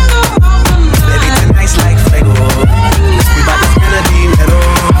 Baby, tonight's like fuego. We bout to spend the dinero.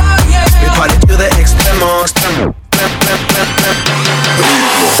 We party to the extremo, extremo.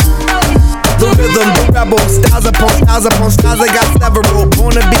 The rhythm, the rebel, styles upon styles upon styles, I got several.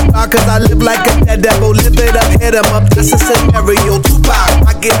 Wanna be wild cause I live like a dead devil. Live it up, hit 'em up, that's a scenario. Tupac,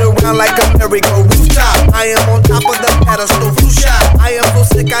 I get around like a merry-go rooftop. I am on top of the pedestal, flu shot. I am so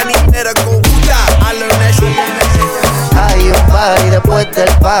sick, I need medical. I learned that shit. Hay un party después del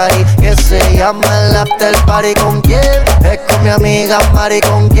party que se llama el after party. ¿Con quién? Es con mi amiga Mari.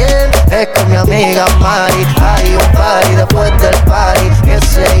 ¿Con quién? Es con mi amiga Mari. Hay un party después del party que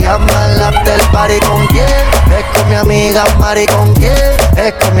se llama el after party. ¿Con quién? Es con mi amiga Mari. ¿Con quién?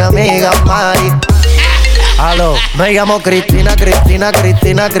 Es con mi amiga Mari. Aló, me llamo Cristina, Cristina,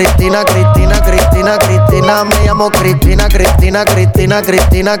 Cristina, Cristina, Cristina, Cristina, Cristina. Me llamo Cristina, Cristina, Cristina,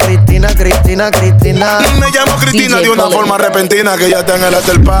 Cristina, Cristina, Cristina, Cristina. Me llamo Cristina de una forma repentina que ya está en el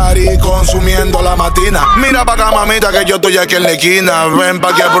after party consumiendo la matina. Mira pa' acá, mamita, que yo estoy aquí en la esquina. Ven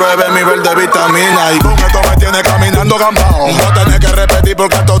pa' que pruebe mi verde vitamina. Y con esto me tiene caminando gambao. No tenés que repetir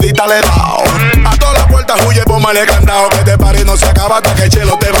porque a todita le he dado. A todas las puertas huye, póngale candado. Que este party no se acaba hasta que el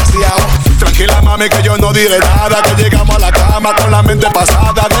chelo esté vaciado. Tranquila, mami, que yo no diré nada, que llegamos a la cama con la mente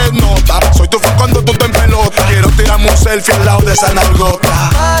pasada de nota. Soy tu fan cuando tú te en pelota. Quiero tirarme un selfie al lado de esa nalgota.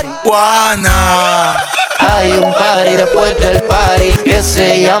 Juana. Hay un party después del party que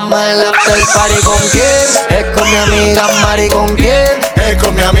se llama el after party. ¿Con quién? Es con mi amiga Mari. ¿Con quién? Es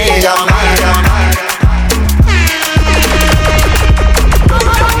con mi amiga Mari.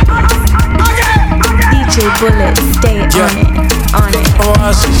 DJ Bullet, stay on it, on it.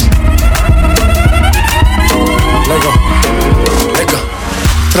 Oasis. Lego.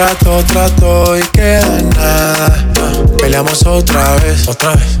 Trato y queda nada. Peleamos otra vez.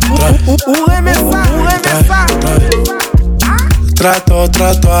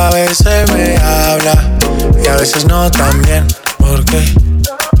 Trato, a veces me habla y a veces no tan bien. Porque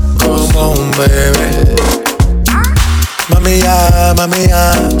como un bebé mami,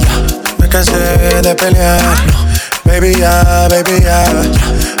 ya. Me cansé de pelear. Baby, ya, baby, ya.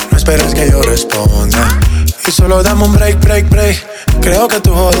 No esperes que yo responda. Y solo dame un break, break, break. Creo que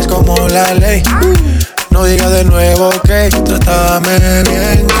tú jodes como la ley. No digas de nuevo, ok. Trátame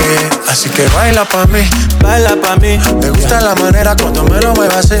bien, que. Así que baila pa' mí, baila pa' mí. Me gusta la manera cuando me lo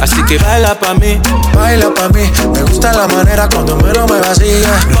muevas así. Así que baila pa' mí, baila pa' mí. Me gusta la manera cuando me lo muevas así.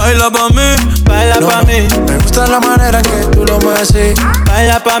 Baila pa' mí, baila pa' mí. Me gusta la manera que tú lo mueves así.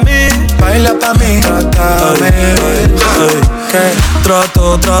 Baila pa' mí, baila pa' mí. Trátame bien, que.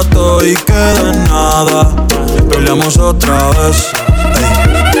 Trato y que de nada peleamos otra vez.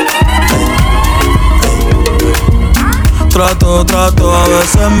 Trato, a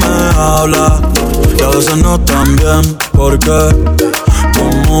veces me habla y a veces no tan bien, porque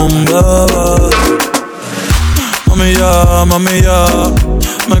como un bebé. Mami ya,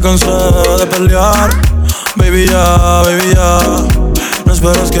 me cansé de pelear. Baby ya, no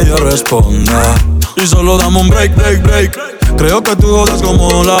esperes que yo responda. Y solo dame un break, break, break. Creo que tú jodas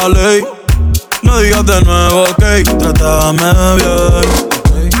como la ley. No digas de nuevo, ok, trátame bien.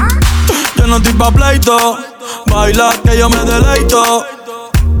 Yo no estoy pa' pleito. Baila que yo me deleito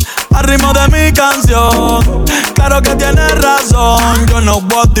al ritmo de mi canción. Claro que tienes razón, yo no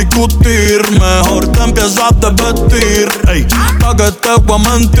voy a discutir. Mejor te empiezas a vestir, ey, pa' que te voy a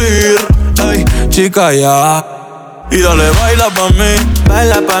mentir, ey, chica ya. Y dale, baila pa' mí,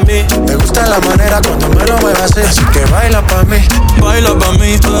 baila pa' mí. Me gusta la manera cuando me lo muevas así. Así que baila pa' mí, baila pa'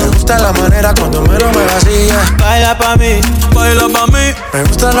 mí. Me gusta la manera cuando me lo muevas así. Baila pa' mí, baila pa' mí. Me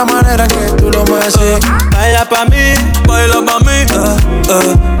gusta la manera que tú lo mueves así. Baila pa' mí, baila pa' mí.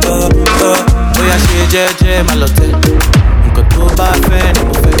 Oya ṣe jẹ́jẹ́ má lọ tẹ̀. Nǹkan tó bá fẹ́ ni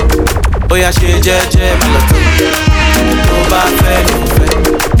mo fẹ́. Oya ṣe jẹ́jẹ́ má lọ tẹ̀. Nǹkan tó bá fẹ́ ni mo fẹ́.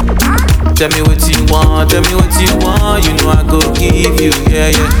 Tell me what you want, you know I go give you, yeah,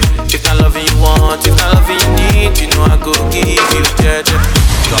 yeah. If not loving you want, if not loving you need, you know I go give you, yeah, yeah.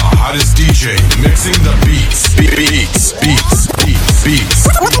 The hottest DJ mixing the beats. Beats. Mixing the beats.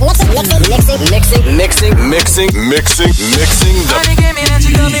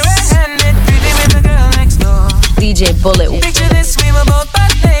 DJ Bullet. Picture this, we were both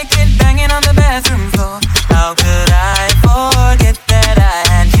butt naked, banging on the bathroom floor. How could I forget that I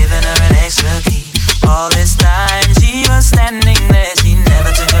had given her an extra key? All this time she was standing there, she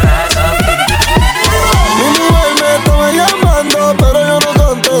never took her eyes off me. Mi mujer me estaba llamando, pero yo no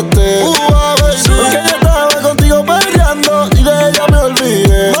contesté. Porque yo estaba contigo peleando y de ella me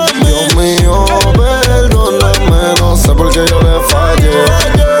olvidé. Dios mío, perdóname, no sé por qué yo le fallé.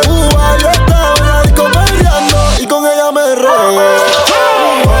 Yo estaba en la disco peleando y con ella me regué.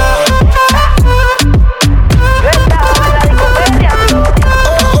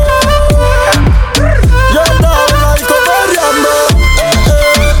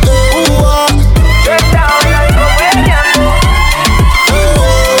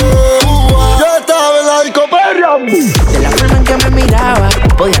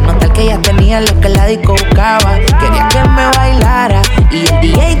 Podía notar que ella tenía lo que la disco buscaba. Quería que me bailara y el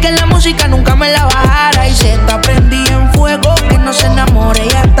DJ que la música nunca me la bajara. Y se está prendida en fuego, que no se enamore,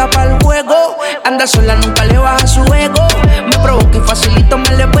 ella está pa'l juego. Anda sola, nunca le baja su ego. Me provoca y facilito me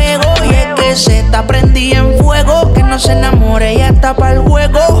le pego. Y es que se está prendida en fuego, que no se enamore, ella está pa'l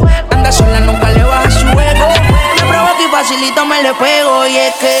juego. Anda sola, nunca le baja su ego. Me provoca y facilito me le pego. Y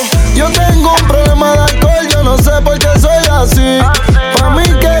es que yo tengo un problema de alcohol, yo no sé por qué soy así. Pa' mí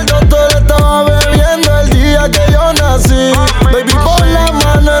que el doctor estaba bebiendo el día que yo nací. Baby, pon la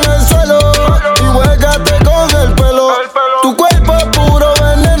mano en el suelo y huégate con el pelo. Tu cuerpo es puro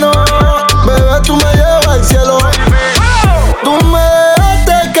veneno, bebé, tú me llevas al cielo. Tú me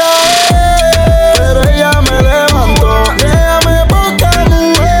dejaste caer, pero ella me levantó. Déjame poca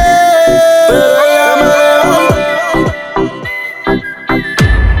mujer, pero ella me levantó.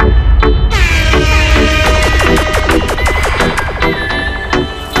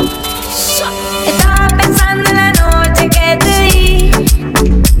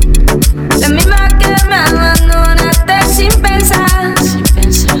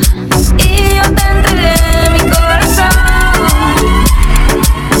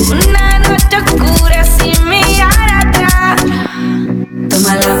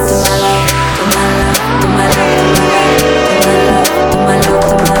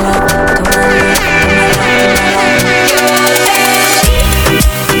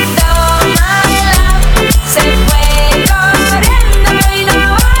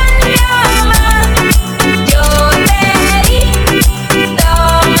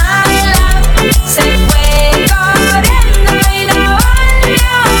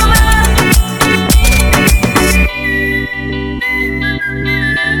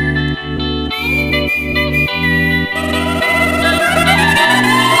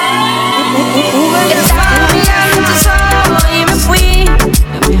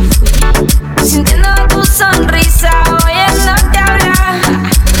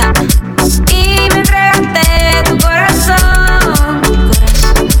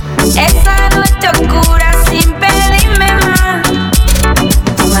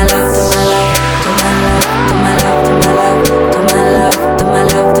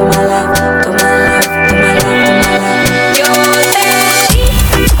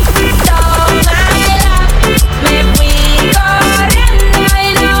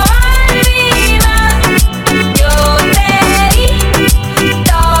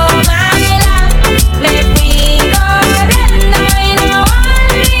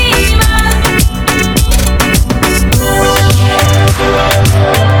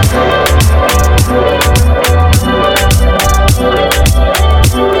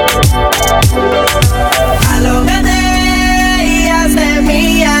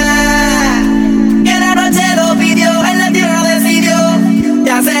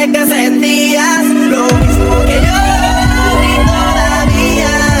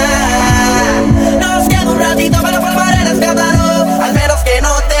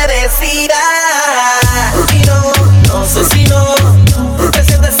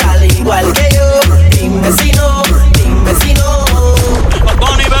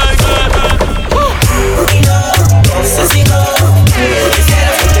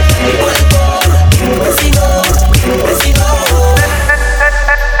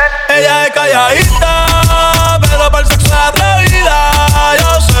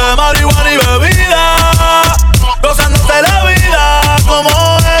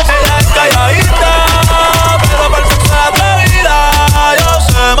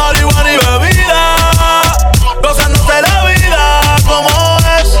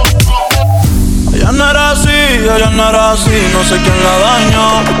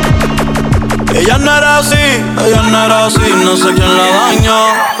 Ella no era así, no sé quién la dañó,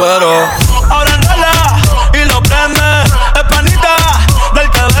 pero ahora enrola y lo prende. Es panita del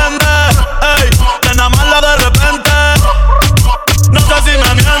que vende. Ey, te enamorla de repente. No sé si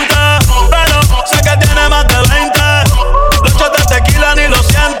me miente, pero sé que tiene más de 20. Los shots de tequila ni lo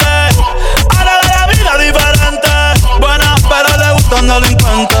siente. Ahora de la vida diferente. Buena, pero le gustan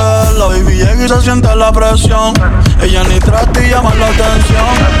delincuentes. La baby llega y se siente la presión. Ella ni trata y llama la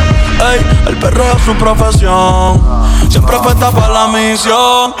atención. Ey, el perreo es su profesión. Siempre apuesta para la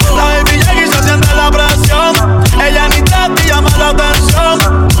misión. La baby llega y se siente la presión. Ella ni trata y llama la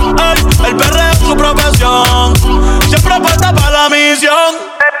atención. Ey, el perreo es su profesión. Siempre apuesta para la misión.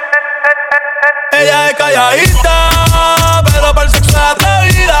 Ella es calladita, pero para el sexo es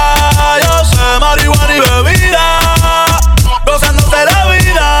atrevida. Yo sé marihuana y bebida, gozándose la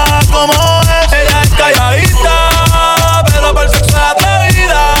vida como es. Ella es calladita, pero para el sexo es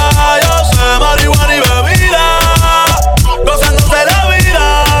atrevida. Yo sé marihuana y bebida, gozándose la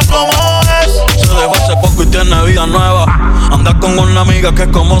vida como es. Se dejó hace poco y tiene vida nueva. Anda con una amiga que es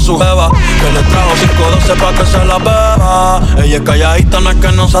como su jeva, que le trajo 512 pa' que se la beba. Ella es calladita, no es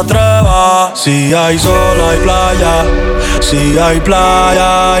que no se atreva. Si hay sol, hay playa. Si hay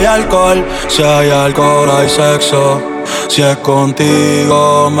playa, hay alcohol. Si hay alcohol, hay sexo. Si es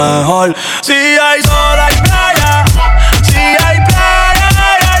contigo, mejor. Si hay sol, hay playa. Si hay playa,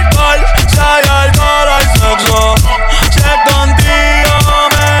 hay alcohol. Si hay alcohol, hay sexo. Si es contigo,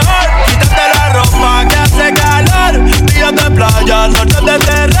 mejor. Quítate la ropa que hace calor. Días de playa, noches de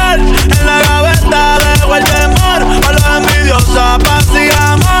terror. En la gaveta dejo el temor. A los envidiosas, paz y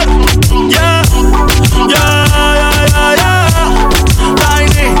amor. Yeah, yeah, yeah, yeah, yeah.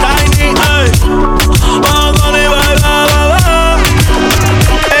 Tiny, tiny, ey. Vamos con mi bebé.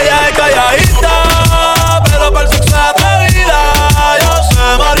 Ella es calladita, pero para el sexo es atrevida. Yo sé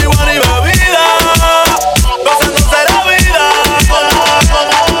marihuana y bebida, gozándose la vida.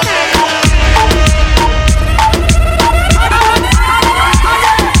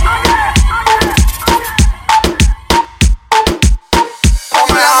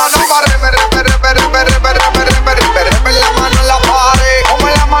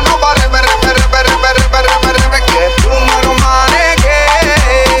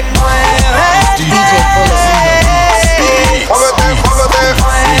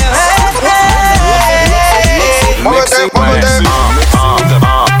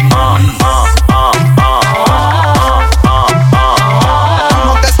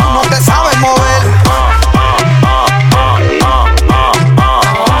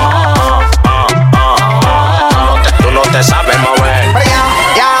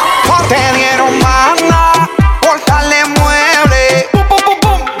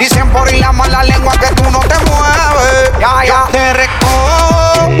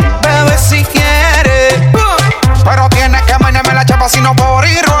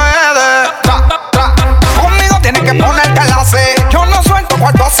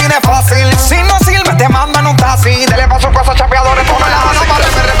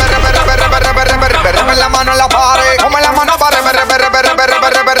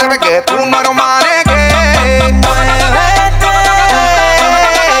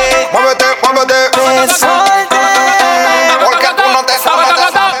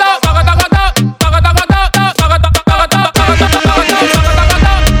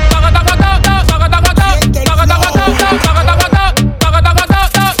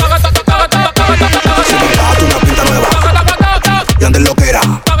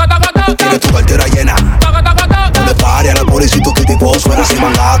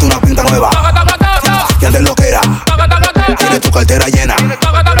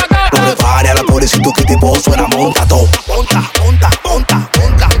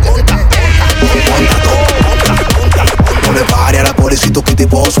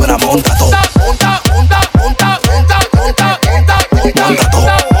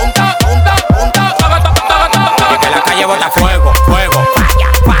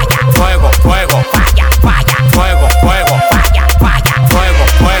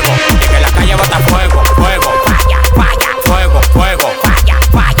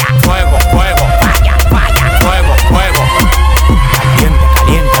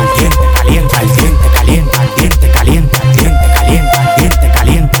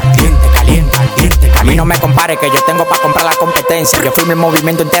 Que yo tengo pa' comprar la competencia. Yo fui mi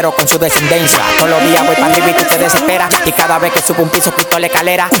movimiento entero con su descendencia. Todos los días voy pa' arriba y tú te desesperas. Y cada vez que subo un piso quito la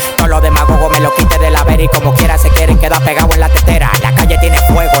escalera. Todos los demagogos me lo quite de la vera. Y como quiera se quieren quedar pegados en la tetera. La calle tiene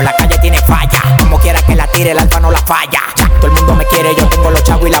fuego, la calle tiene falla. Como quiera que la tire, el alfa no la falla. Todo el mundo me quiere, yo tengo los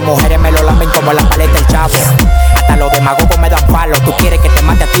chavos. Y las mujeres me lo lamen como la paleta del chavo. Hasta los demagogos me dan palo. Tú quieres que te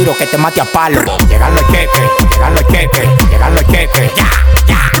mate a tiro, que te mate a palo. Llegan los queques, llegan los queques, llegan los queques, ya,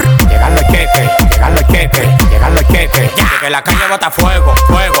 ya. Llegan los queques, llegan los queques, llegan los queques, ya. Que la calle bota fuego,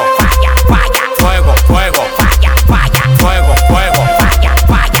 fuego, falla, falla, fuego, fuego, falla, falla, fuego, fuego, falla,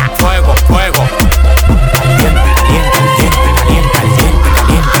 falla, fuego, fuego. Caliente, caliente, caliente,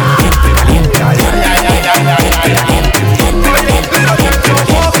 caliente, caliente, caliente, caliente,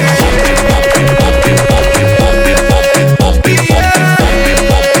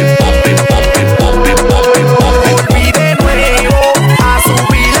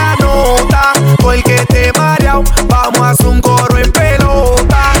 vamos a hacer un coro en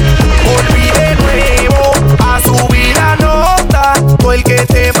pelota. Volví de nuevo a subir la nota. Porque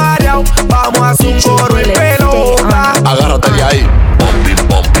te mareao, vamos a hacer un coro en pelota. Agárrate de ahí.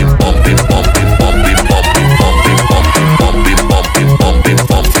 Ve cogiendo.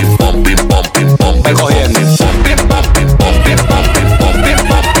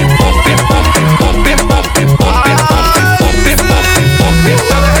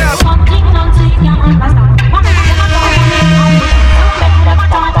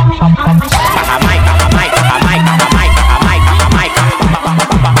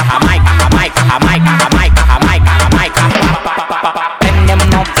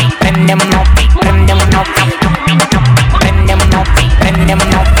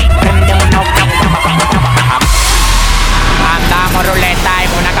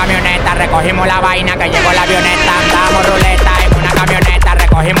 Recogimos la vaina que llegó la avioneta. Andamos ruleta en una camioneta.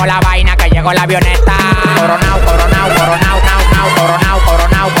 Recogimos la vaina que llegó la avioneta. Coronao, coronao, coronao, nao, nao, coronao,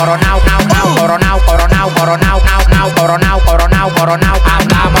 coronao, coronao, nao, nao, coronao, coronao, coronao, nao, nao, coronao, coronao, coronao.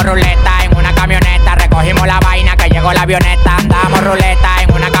 Andamos ruleta en una camioneta. Recogimos la vaina que llegó la avioneta. Andamos ruleta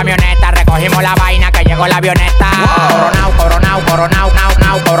en una camioneta. Recogimos la vaina que llegó la avioneta. Coronao, coronao, coronao, nao,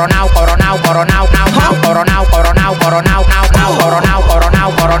 nao, coronao, coronao, coronao, nao, nao, coronao, coronao, coronao, nao, nao, coronao,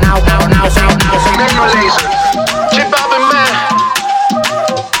 coronao, coronao, nao, nao. Yo soy Negro Laser, Chip Poppin' Man,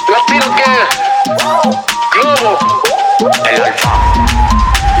 Latino Gang, Globo, el Alfa.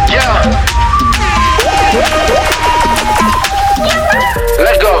 Yeah.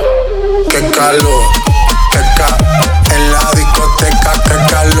 Let's go. Qué calor, en la discoteca, qué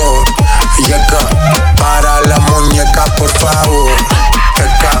calor. Yeca, para la muñeca, por favor.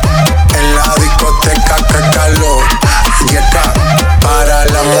 En la discoteca, qué calor. Yeca, para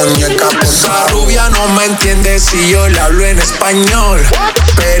la muñeca, por favor. Esa rubia no me entiende si yo le hablo en español,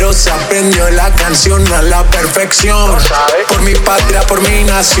 pero se aprendió la canción a la perfección. Por mi patria, por mi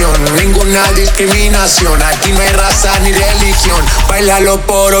nación, ninguna discriminación. Aquí no hay raza ni religión, bailalo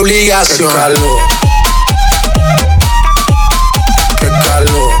por obligación. Qué calor, qué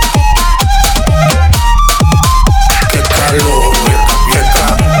calor, qué calor. Yeca,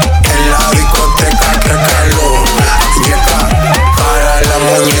 en la discoteca, qué calor. Yeca, para la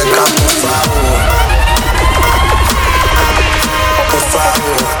muñeca, por favor. Por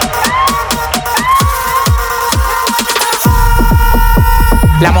favor.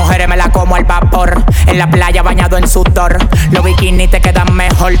 Las mujeres me la como al vapor. En la playa bañado en sudor. Los bikinis te quedan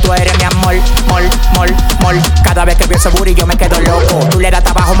mejor. Tú eres mi amor, mol, mol, mol. Cada vez que veo ese booty yo me quedo loco. Tú le das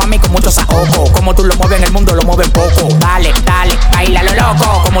trabajo, mami, con mucho saoco. Como tú lo mueves en el mundo, lo mueves poco. Dale, dale, bailalo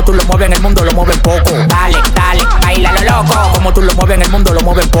loco. Como tú lo mueves en el mundo, lo mueves poco. Dale, dale, bailalo loco. Como tú lo mueves en el mundo, lo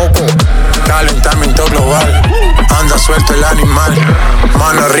mueves poco. Calentamiento global. Anda suelto el animal.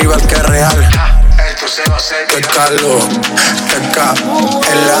 Mano arriba el que es real. Qué calor,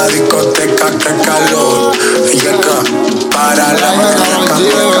 en la discoteca, qué calor. Yeca, para la muñeca,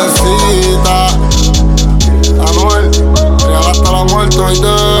 Anuel, real hasta la muerte,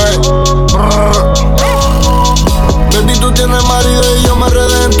 baby, tú tienes marido y yo me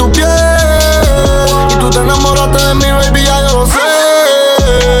enredé en tu piel. Y tú te enamoraste de mí, baby, ya yo lo sé.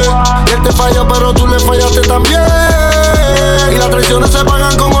 Y él te falló, pero tú le fallaste también. Y las traiciones se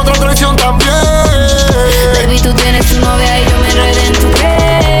pagan con otra traición también. Baby, tú tienes tu novia y yo me enredé en tu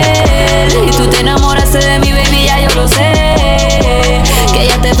piel. Y tú te enamoraste de mi baby, ya yo lo sé. Que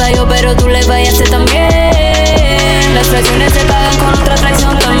ella te falló, pero tú le fallaste también. Las traiciones se pagan con otra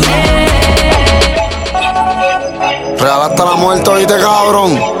traición también. Real hasta la muerte, oíste,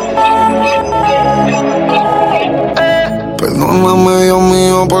 cabrón. Perdóname, Dios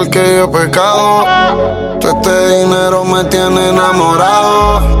mío, porque yo he pecado. Todo este dinero me tiene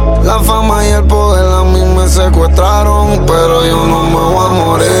enamorado. La fama y el poder a mí me secuestraron, pero yo no me voy a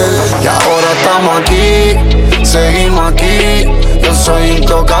morir. Y ahora estamos aquí, seguimos aquí. Yo soy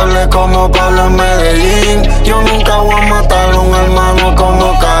intocable como Pablo en Medellín. Yo nunca voy a matar a un hermano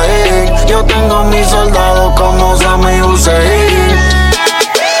como Caín. Yo tengo mis soldados como Sammy Hussein.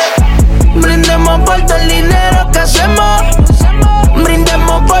 Brindemos por todo el dinero que hacemos.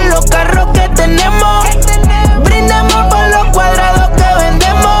 Brindemos por los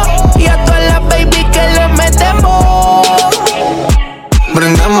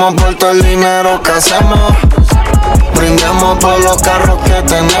todo el dinero que hacemos. Brindemos por los carros que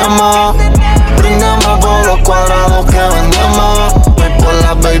tenemos. Brindemos por los cuadrados que vendemos. Y por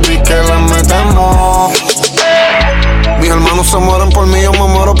las baby que le metemos. Mis hermanos se mueren por mí, yo me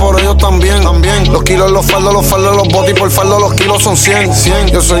muero por ellos también. Los kilos, los faldos, los botis por faldo, los kilos son 100.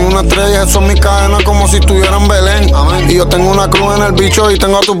 Yo soy una estrella, eso es mi cadena como si estuviera en Belén. Amén. Y yo tengo una cruz en el bicho y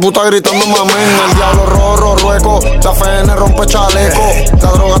tengo a tu puta gritándome amén. El diablo rojo, rueco, la FN rompe chaleco. La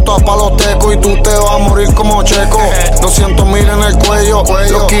droga toda pa' los tecos y tú te vas a morir como checo. 200,000 en el cuello,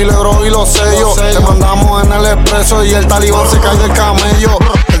 los kilos y los sellos. Te mandamos en el expreso y el talibán se cae del camello.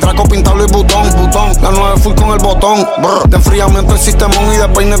 El Draco pintable y botón. La 9 full con el botón. De enfriamiento el sistemón y de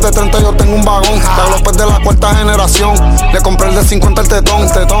peines de 30 yo tengo un vagón. La López de la cuarta generación. Le compré el de 50 el tetón.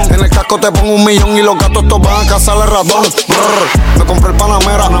 En el casco te pongo 1,000,000 y los gatos estos van a cazar el ratón. Me compré el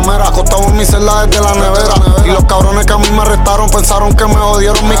Panamera. Acostado en mi celda desde la nevera. Y los cabrones que a mí me arrestaron pensaron que me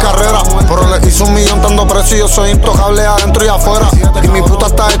jodieron mi carrera. Pero les hice 1,000,000 dando precio y yo soy intocable adentro y afuera. Y mi puta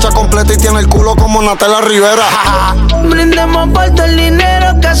está hecha completa y tiene el culo como Natalia Rivera. Brindemos por todo el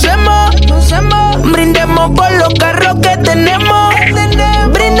dinero que hacemos. Brindemos por los carros que tenemos.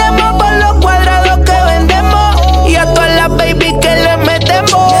 Brindemos por los cuadrados que vendemos. Y a todas las baby que le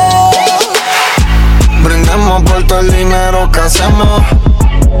metemos. Brindemos por todo el dinero que hacemos.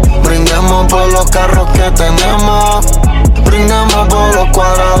 Brindemos por los carros que tenemos. Brindemos por los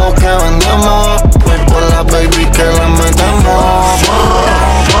cuadrados que vendemos. Y por las baby que le metemos.